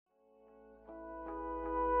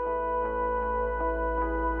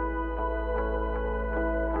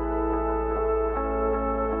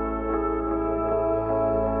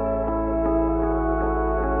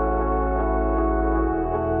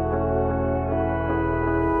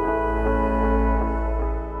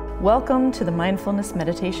Welcome to the Mindfulness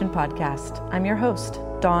Meditation Podcast. I'm your host,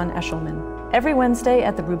 Dawn Eshelman. Every Wednesday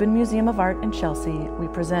at the Rubin Museum of Art in Chelsea, we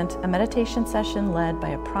present a meditation session led by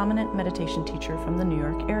a prominent meditation teacher from the New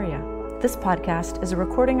York area. This podcast is a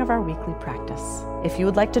recording of our weekly practice. If you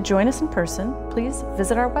would like to join us in person, please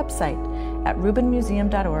visit our website at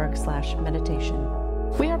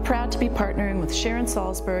rubinmuseum.org/meditation. We are proud to be partnering with Sharon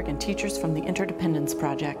Salzberg and teachers from the Interdependence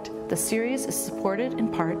Project. The series is supported in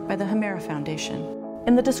part by the Hemera Foundation.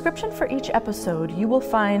 In the description for each episode, you will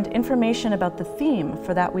find information about the theme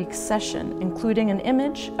for that week's session, including an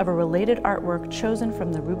image of a related artwork chosen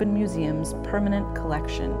from the Rubin Museum's permanent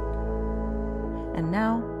collection. And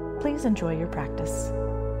now, please enjoy your practice.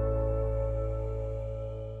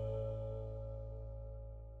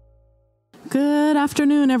 Good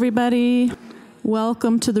afternoon, everybody.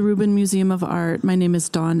 Welcome to the Rubin Museum of Art. My name is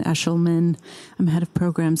Dawn Eshelman. I'm head of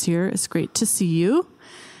programs here. It's great to see you.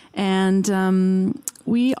 And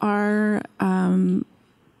we are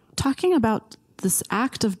talking about this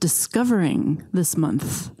act of discovering this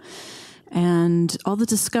month and all the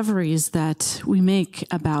discoveries that we make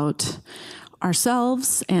about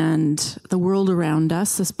ourselves and the world around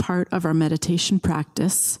us as part of our meditation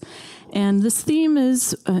practice. And this theme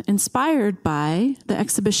is inspired by the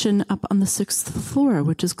exhibition up on the 6th floor,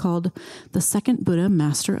 which is called The Second Buddha,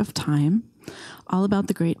 Master of Time, all about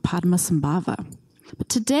the great Padmasambhava. But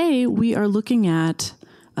today we are looking at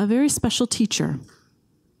a very special teacher.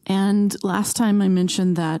 And last time I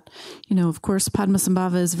mentioned that, of course,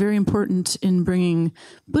 Padmasambhava is very important in bringing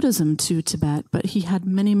Buddhism to Tibet, but he had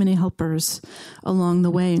many, many helpers along the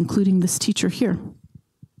way, including this teacher here.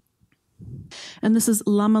 And this is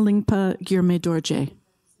Lama Lingpa Gyurme Dorje.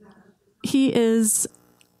 He is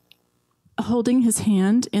holding his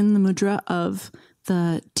hand in the mudra of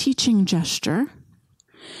the teaching gesture.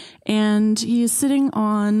 And he is sitting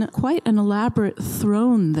on quite an elaborate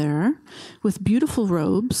throne there with beautiful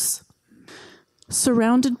robes,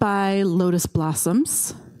 surrounded by lotus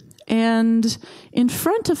blossoms. And in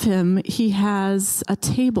front of him, he has a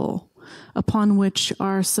table upon which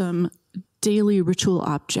are some daily ritual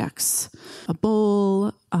objects, a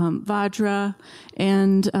bowl, vajra,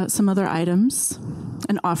 and some other items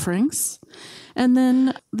and offerings. And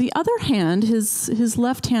then the other hand, his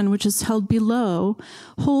left hand, which is held below,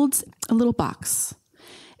 holds a little box.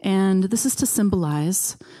 And this is to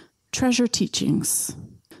symbolize treasure teachings.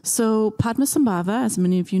 So Padmasambhava, as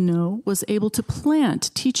many of you know, was able to plant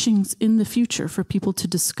teachings in the future for people to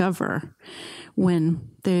discover when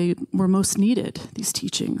they were most needed, these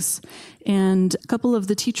teachings. And a couple of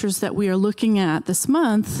the teachers that we are looking at this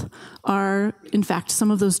month are, in fact, some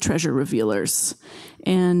of those treasure revealers.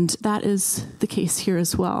 And that is the case here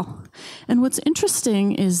as well. And what's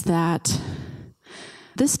interesting is that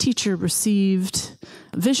this teacher received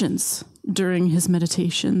visions during his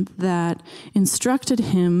meditation that instructed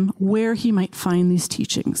him where he might find these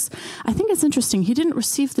teachings. I think it's interesting. He didn't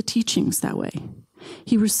receive the teachings that way.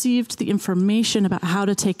 He received the information about how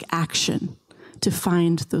to take action to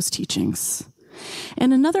find those teachings.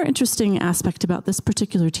 And another interesting aspect about this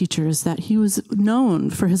particular teacher is that he was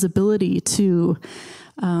known for his ability to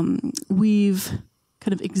weave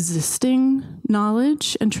kind of existing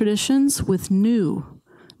knowledge and traditions with new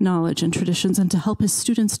knowledge and traditions, and to help his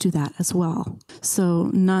students do that as well. So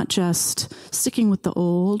not just sticking with the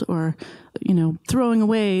old or, throwing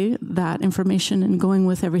away that information and going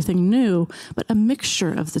with everything new, but a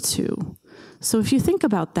mixture of the two. So if you think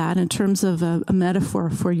about that in terms of a metaphor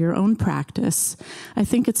for your own practice, I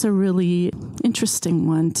think it's a really interesting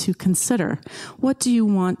one to consider. What do you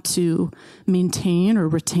want to maintain or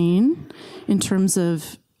retain in terms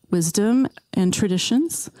of wisdom and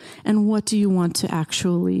traditions, and what do you want to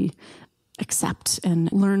actually accept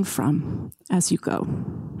and learn from as you go?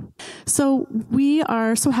 So we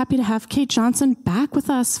are so happy to have Kate Johnson back with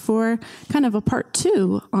us for kind of a part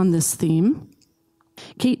 2 on this theme.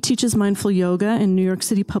 Kate teaches mindful yoga in New York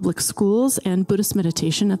City public schools and Buddhist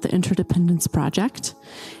meditation at the Interdependence Project.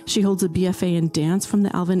 She holds a BFA in dance from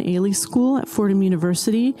the Alvin Ailey School at Fordham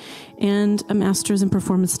University and a master's in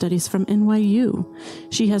performance studies from NYU.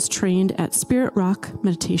 She has trained at Spirit Rock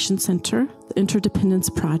Meditation Center, the Interdependence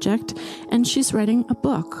Project, and she's writing a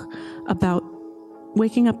book about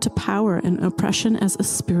waking up to power and oppression as a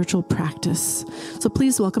spiritual practice. So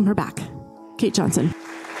please welcome her back, Kate Johnson.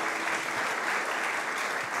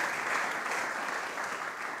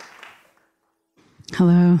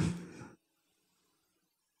 Hello.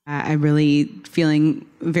 I'm really feeling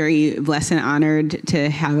very blessed and honored to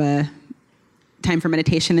have a time for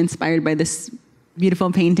meditation inspired by this beautiful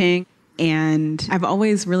painting. And I've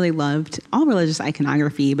always really loved all religious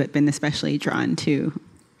iconography, but been especially drawn to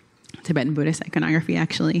Tibetan Buddhist iconography,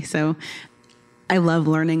 actually. So I love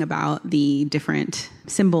learning about the different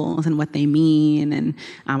symbols and what they mean, and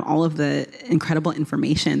all of the incredible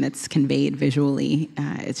information that's conveyed visually.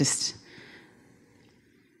 It's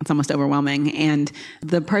almost overwhelming. And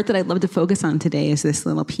the part that I'd love to focus on today is this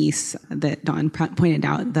little piece that Dawn pointed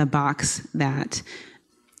out, the box that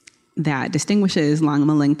distinguishes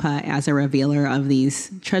Longma Lingpa as a revealer of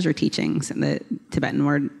these treasure teachings. And the Tibetan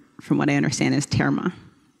word, from what I understand, is terma.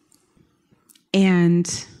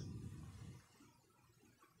 And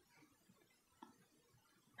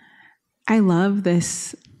I love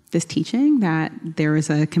this teaching that there was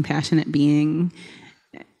a compassionate being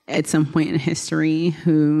at some point in history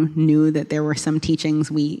who knew that there were some teachings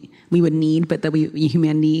we would need, but that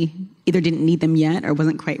humanity either didn't need them yet or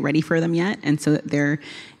wasn't quite ready for them yet. And so that they're,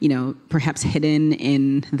 perhaps hidden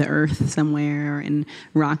in the earth somewhere, or in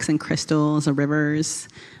rocks and crystals or rivers.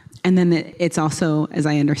 And then it's also, as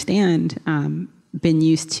I understand, been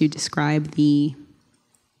used to describe the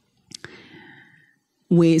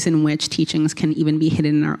ways in which teachings can even be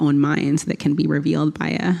hidden in our own minds that can be revealed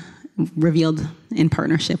in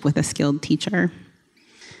partnership with a skilled teacher.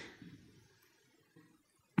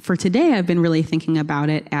 For today, I've been really thinking about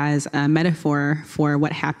it as a metaphor for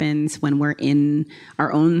what happens when we're in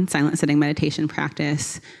our own silent sitting meditation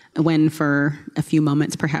practice, when for a few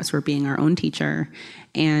moments, perhaps we're being our own teacher,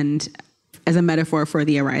 and as a metaphor for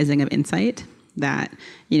the arising of insight, that,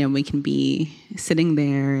 we can be sitting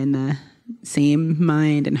there in the same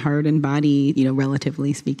mind and heart and body,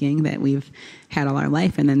 relatively speaking, that we've had all our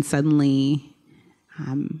life. And then suddenly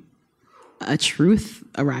a truth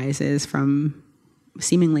arises from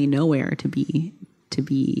seemingly nowhere to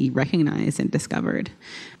be recognized and discovered.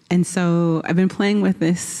 And so I've been playing with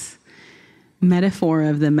this metaphor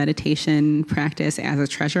of the meditation practice as a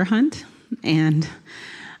treasure hunt. And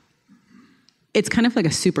it's kind of like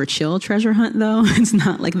a super chill treasure hunt, though. It's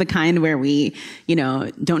not like the kind where we,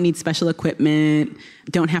 don't need special equipment,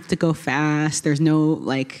 don't have to go fast. There's no,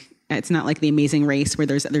 it's not like The Amazing Race where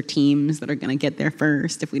there's other teams that are going to get there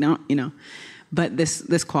first if we don't, But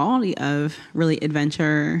this quality of really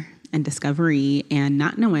adventure and discovery, and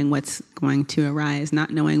not knowing what's going to arise,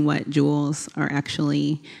 not knowing what jewels are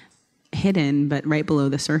actually hidden, but right below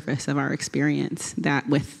the surface of our experience, that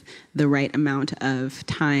with the right amount of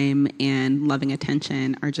time and loving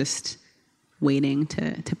attention are just waiting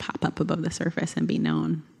to pop up above the surface and be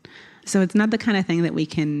known. So it's not the kind of thing that we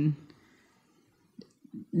can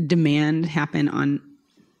demand happen on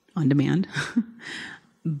demand,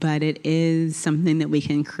 but it is something that we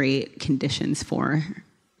can create conditions for,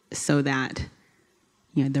 so that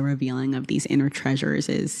the revealing of these inner treasures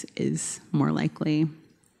is more likely.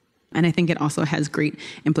 And I think it also has great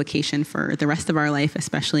implication for the rest of our life,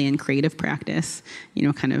 especially in creative practice.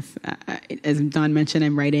 As Dawn mentioned,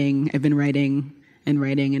 I've been writing and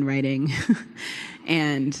writing and writing.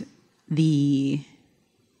 And the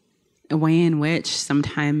way in which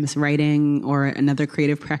sometimes writing or another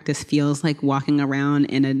creative practice feels like walking around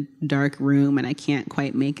in a dark room and I can't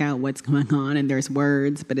quite make out what's going on, and there's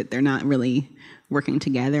words, but they're not really working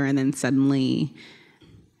together. And then suddenly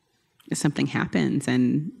something happens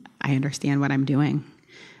and I understand what I'm doing.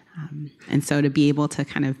 And so to be able to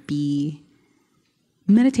kind of be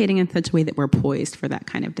meditating in such a way that we're poised for that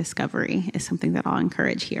kind of discovery is something that I'll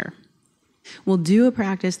encourage here. We'll do a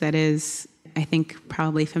practice that is, I think,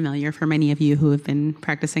 probably familiar for many of you who have been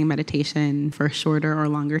practicing meditation for a shorter or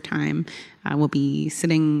longer time. We'll be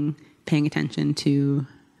sitting, paying attention to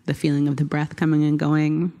the feeling of the breath coming and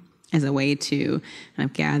going as a way to kind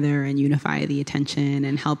of gather and unify the attention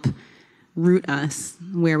and help root us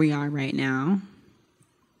where we are right now.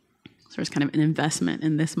 So it's kind of an investment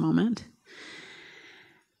in this moment.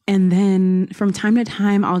 And then from time to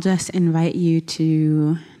time, I'll just invite you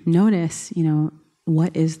to notice,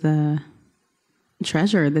 what is the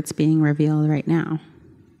treasure that's being revealed right now?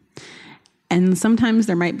 And sometimes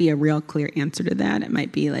there might be a real clear answer to that. It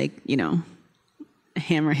might be like, a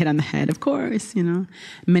hammer hit on the head, of course,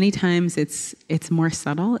 Many times it's more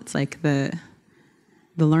subtle. It's like the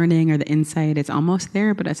learning or the insight, it's almost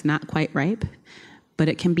there, but it's not quite ripe. But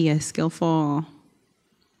it can be a skillful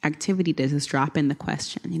activity to just drop in the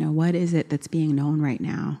question, what is it that's being known right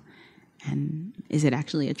now? And is it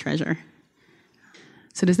actually a treasure?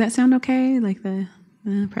 So does that sound okay, like the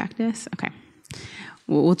practice? Okay.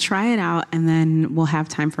 We'll try it out, and then we'll have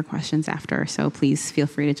time for questions after. So please feel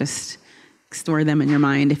free to just store them in your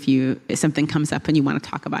mind if something comes up and you want to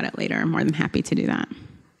talk about it later. I'm more than happy to do that.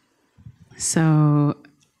 So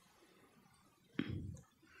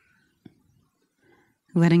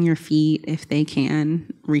letting your feet, if they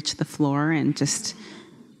can, reach the floor, and just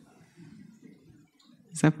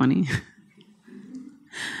Is that funny?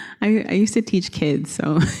 I used to teach kids,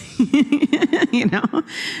 so,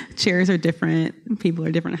 chairs are different. People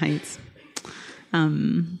are different heights.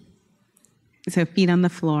 So feet on the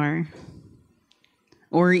floor,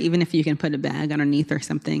 or even if you can put a bag underneath or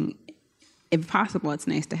something, if possible, it's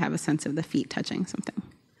nice to have a sense of the feet touching something.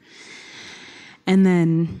 And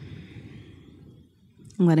then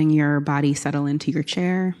letting your body settle into your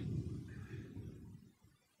chair.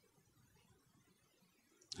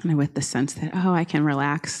 And with the sense that, I can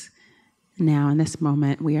relax now in this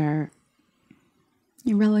moment. We are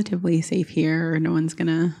relatively safe here. No one's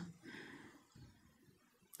gonna,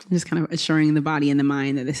 just kind of assuring the body and the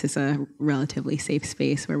mind that this is a relatively safe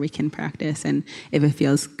space where we can practice. And if it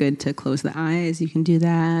feels good to close the eyes, you can do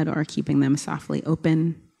that, or keeping them softly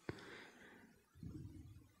open.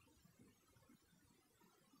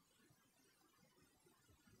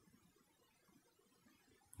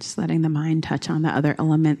 Just letting the mind touch on the other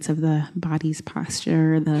elements of the body's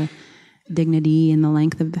posture, the dignity and the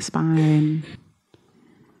length of the spine,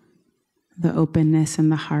 the openness in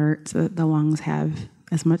the heart so that the lungs have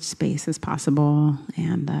as much space as possible,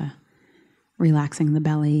 and relaxing the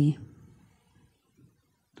belly,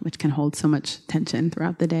 which can hold so much tension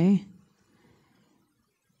throughout the day.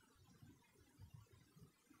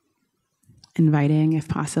 Inviting, if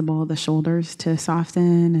possible, the shoulders to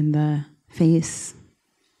soften and the face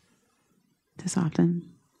to soften.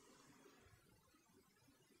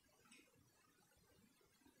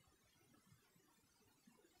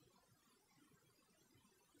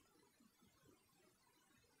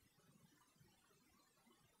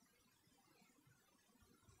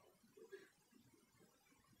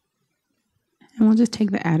 And we'll just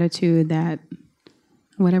take the attitude that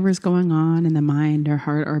whatever's going on in the mind or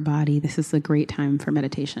heart or body, this is a great time for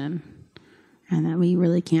meditation, and that we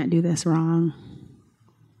really can't do this wrong.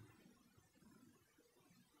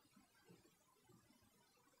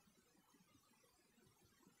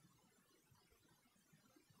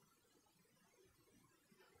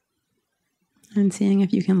 And seeing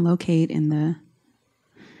if you can locate in the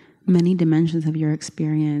many dimensions of your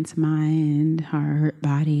experience, mind, heart,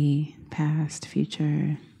 body, past, future,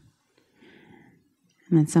 and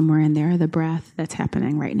then somewhere in there, the breath that's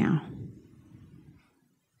happening right now.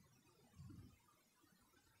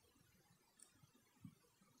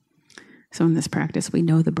 So in this practice, we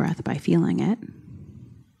know the breath by feeling it.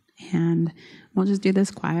 And we'll just do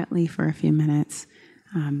this quietly for a few minutes.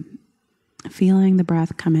 Feeling the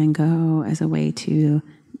breath come and go as a way to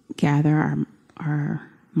gather our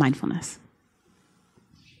mindfulness.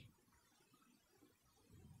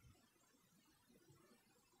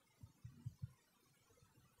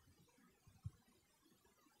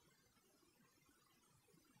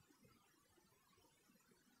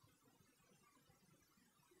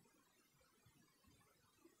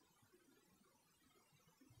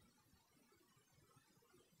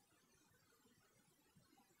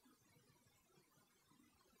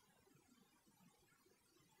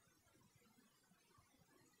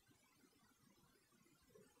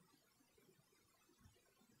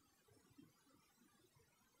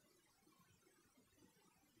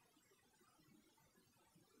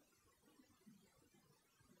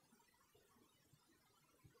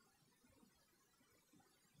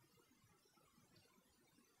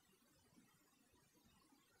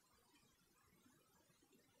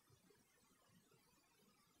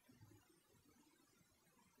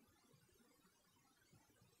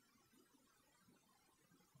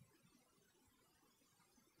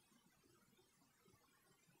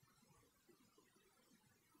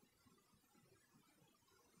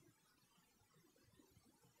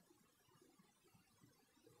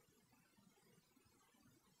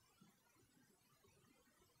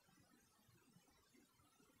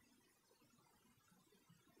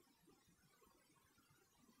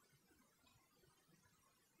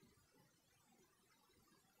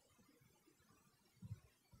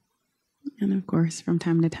 And of course, from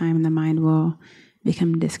time to time, the mind will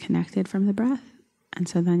become disconnected from the breath. And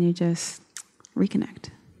so then you just reconnect.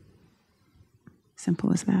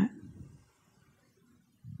 Simple as that.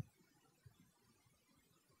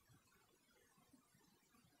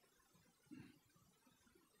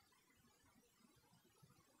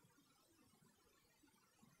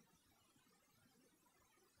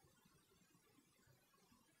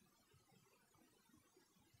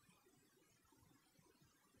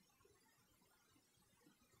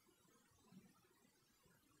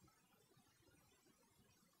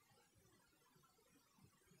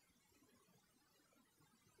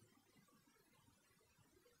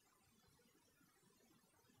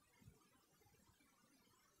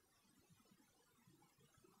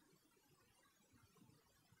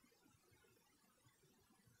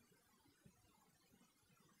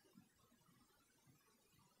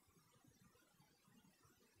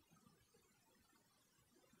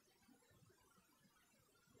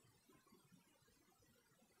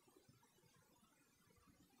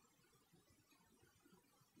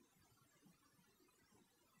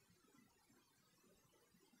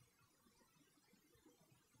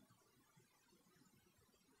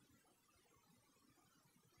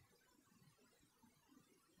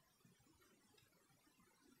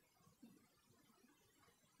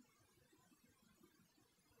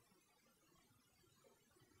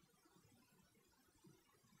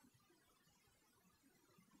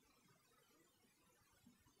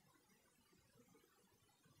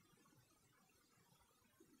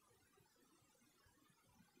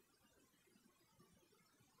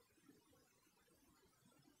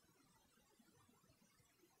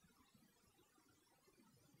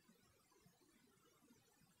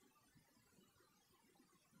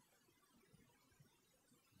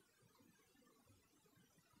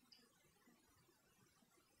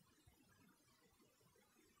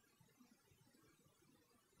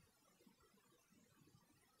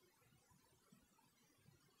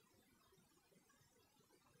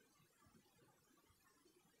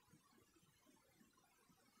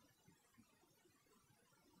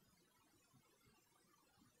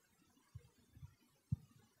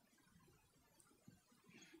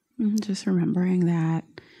 Just remembering that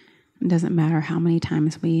it doesn't matter how many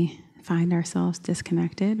times we find ourselves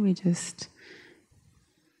disconnected, we just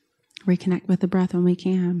reconnect with the breath when we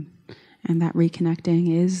can. And that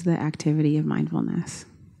reconnecting is the activity of mindfulness.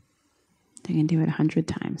 You can do it 100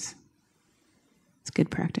 times. It's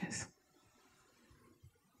good practice.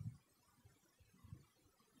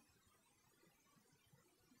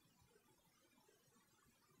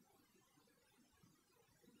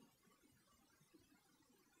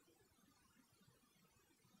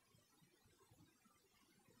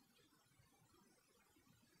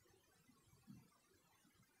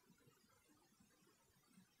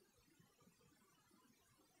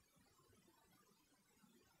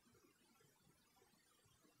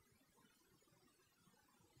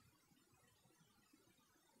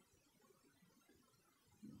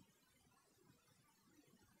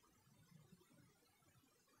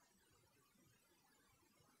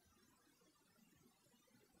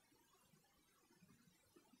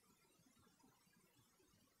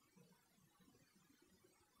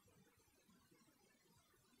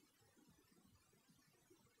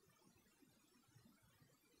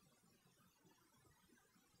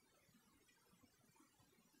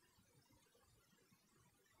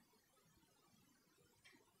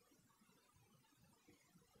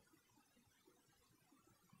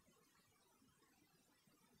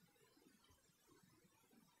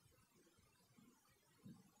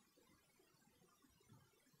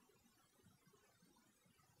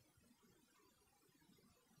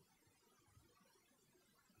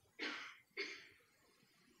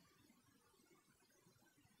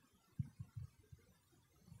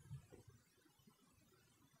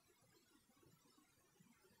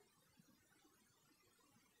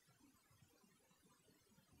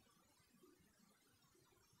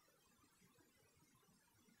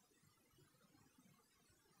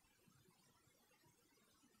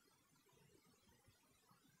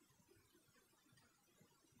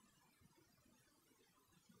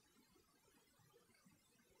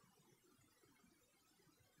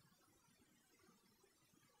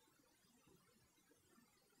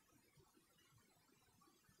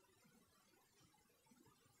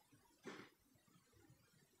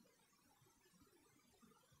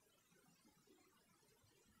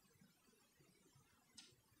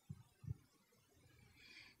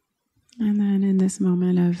 And then in this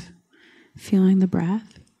moment of feeling the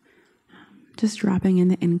breath, just dropping in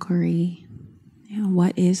the inquiry,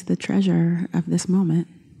 what is the treasure of this moment?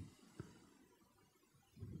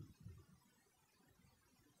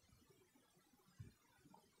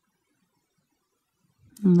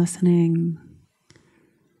 And listening,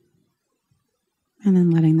 and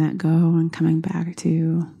then letting that go and coming back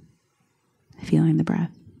to feeling the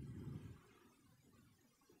breath.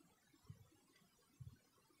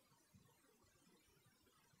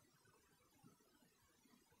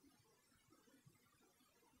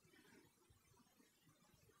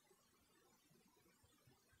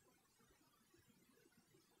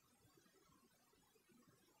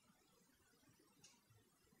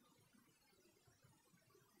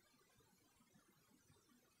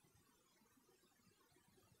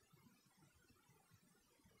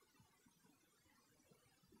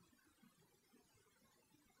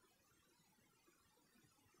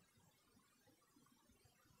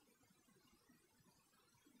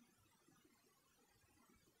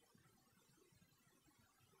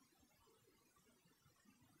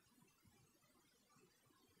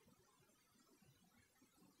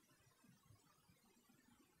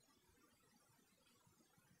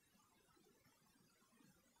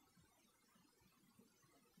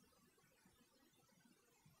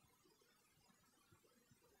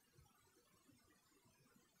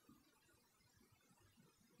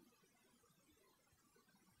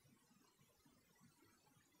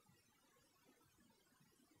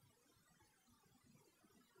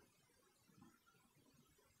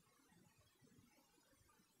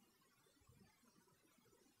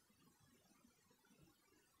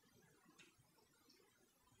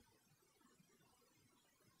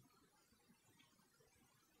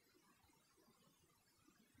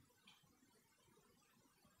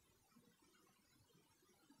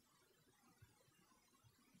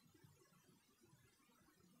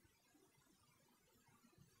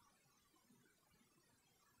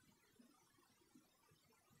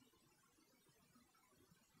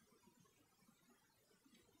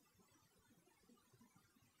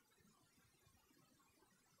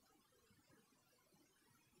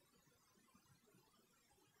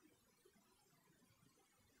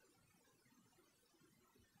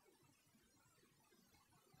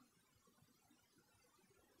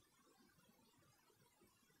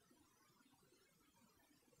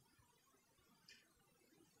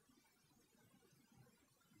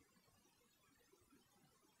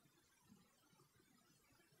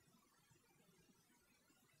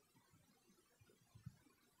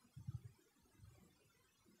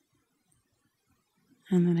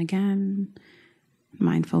 And then again,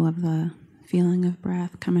 mindful of the feeling of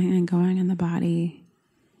breath coming and going in the body,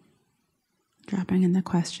 dropping in the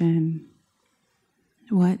question,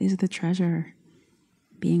 what is the treasure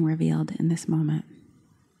being revealed in this moment?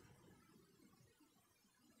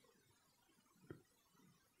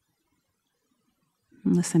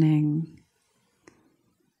 Listening.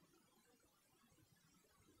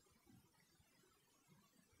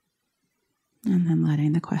 And then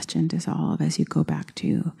letting the question dissolve as you go back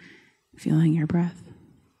to feeling your breath.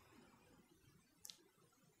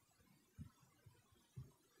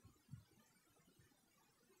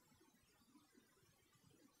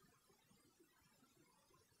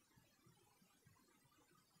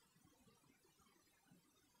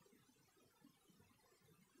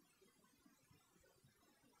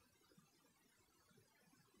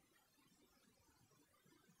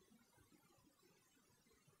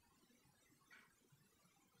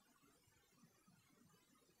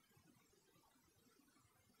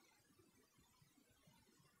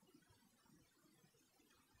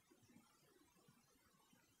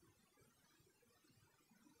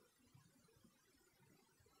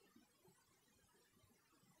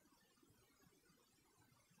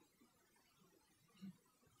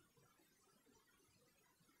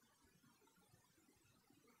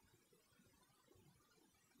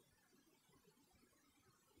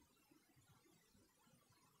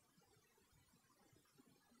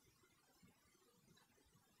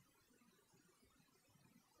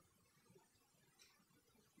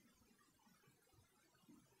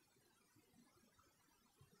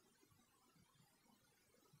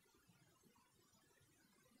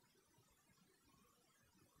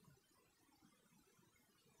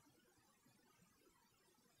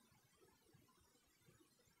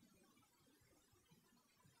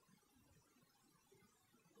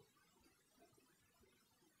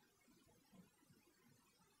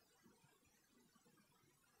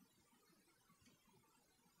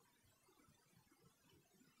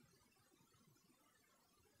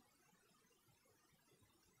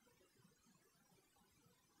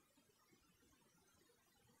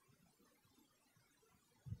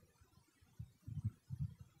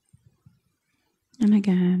 And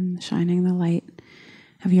again, shining the light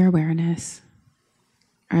of your awareness.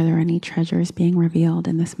 Are there any treasures being revealed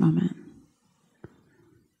in this moment?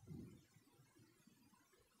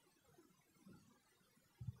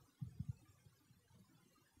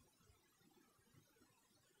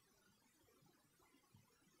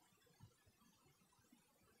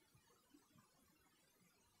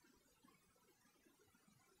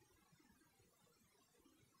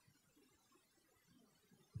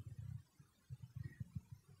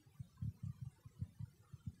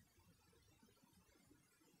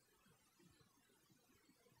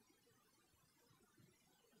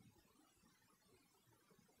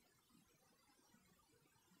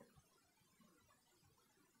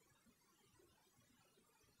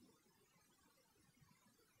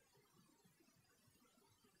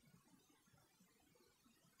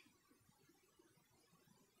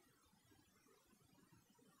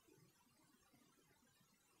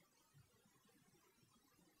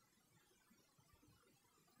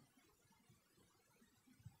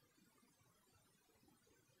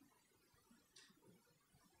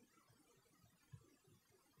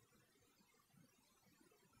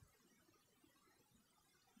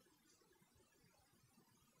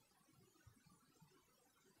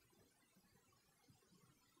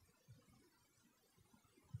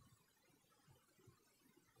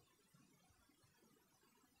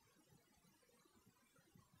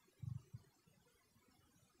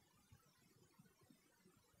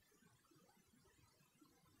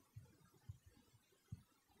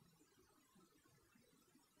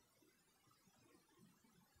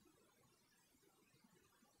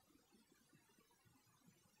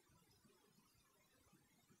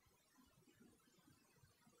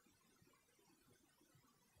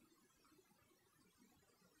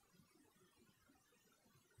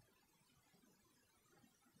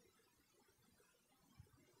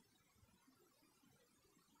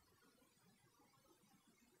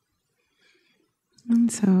 And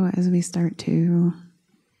so as we start to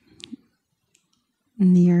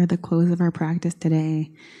near the close of our practice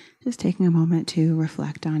today, just taking a moment to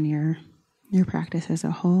reflect on your practice as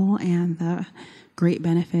a whole and the great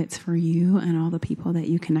benefits for you and all the people that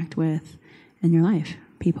you connect with in your life,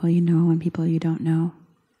 people you know and people you don't know.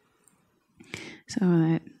 So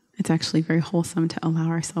that it's actually very wholesome to allow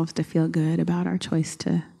ourselves to feel good about our choice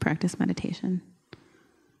to practice meditation.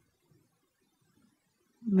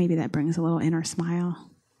 Maybe that brings a little inner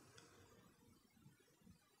smile.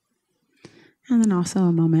 And then also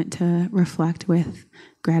a moment to reflect with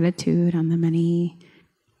gratitude on the many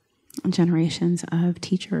generations of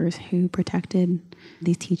teachers who protected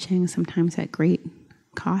these teachings, sometimes at great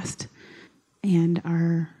cost, and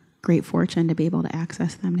our great fortune to be able to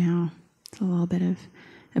access them now. It's a little bit of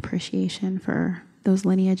appreciation for those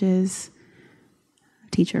lineages,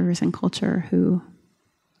 teachers, and culture who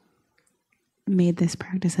made this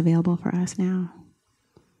practice available for us now.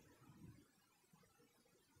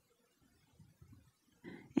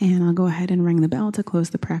 And I'll go ahead and ring the bell to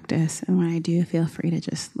close the practice. And when I do, feel free to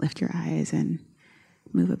just lift your eyes and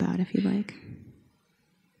move about if you'd like.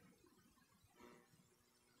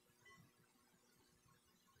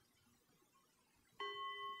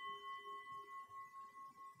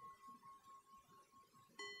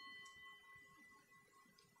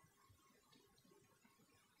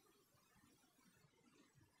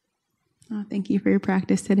 Oh, thank you for your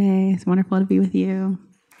practice today. It's wonderful to be with you.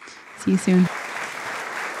 See you soon.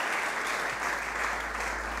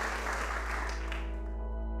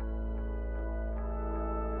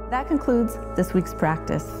 That concludes this week's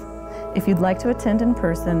practice. If you'd like to attend in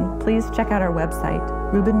person, please check out our website,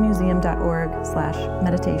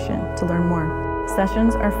 rubinmuseum.org/meditation, to learn more.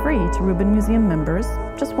 Sessions are free to Rubin Museum members,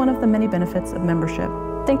 just one of the many benefits of membership.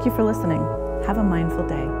 Thank you for listening. Have a mindful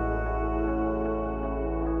day.